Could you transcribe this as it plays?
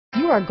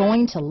are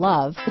going to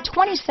love the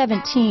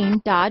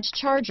 2017 Dodge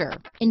Charger.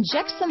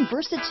 Inject some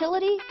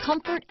versatility,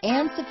 comfort,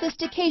 and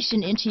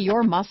sophistication into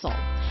your muscle.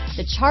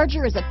 The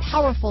Charger is a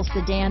powerful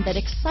sedan that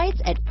excites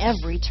at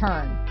every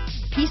turn.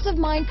 Peace of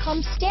mind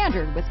comes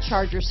standard with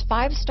Charger's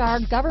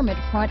 5-star government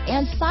front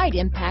and side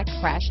impact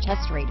crash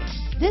test rating.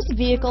 This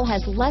vehicle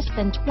has less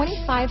than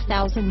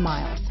 25,000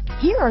 miles.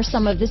 Here are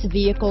some of this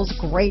vehicle's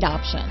great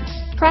options: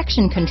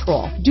 traction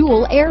control,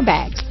 dual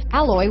airbags,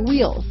 alloy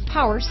wheels,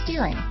 power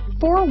steering,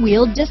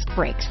 4-wheel disc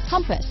brakes,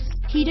 compass,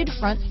 heated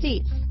front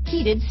seats,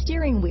 heated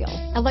steering wheel,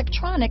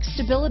 electronic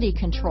stability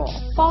control,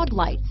 fog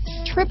lights,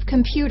 trip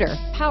computer,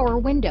 power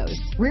windows,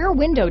 rear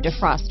window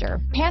defroster,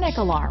 panic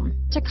alarm,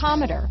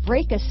 tachometer,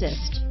 brake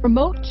assist,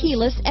 remote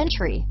keyless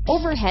entry,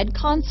 overhead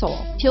console,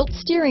 tilt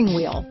steering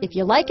wheel. If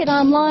you like it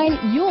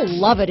online, you'll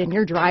love it in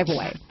your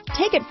driveway.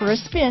 Take it for a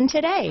spin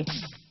today.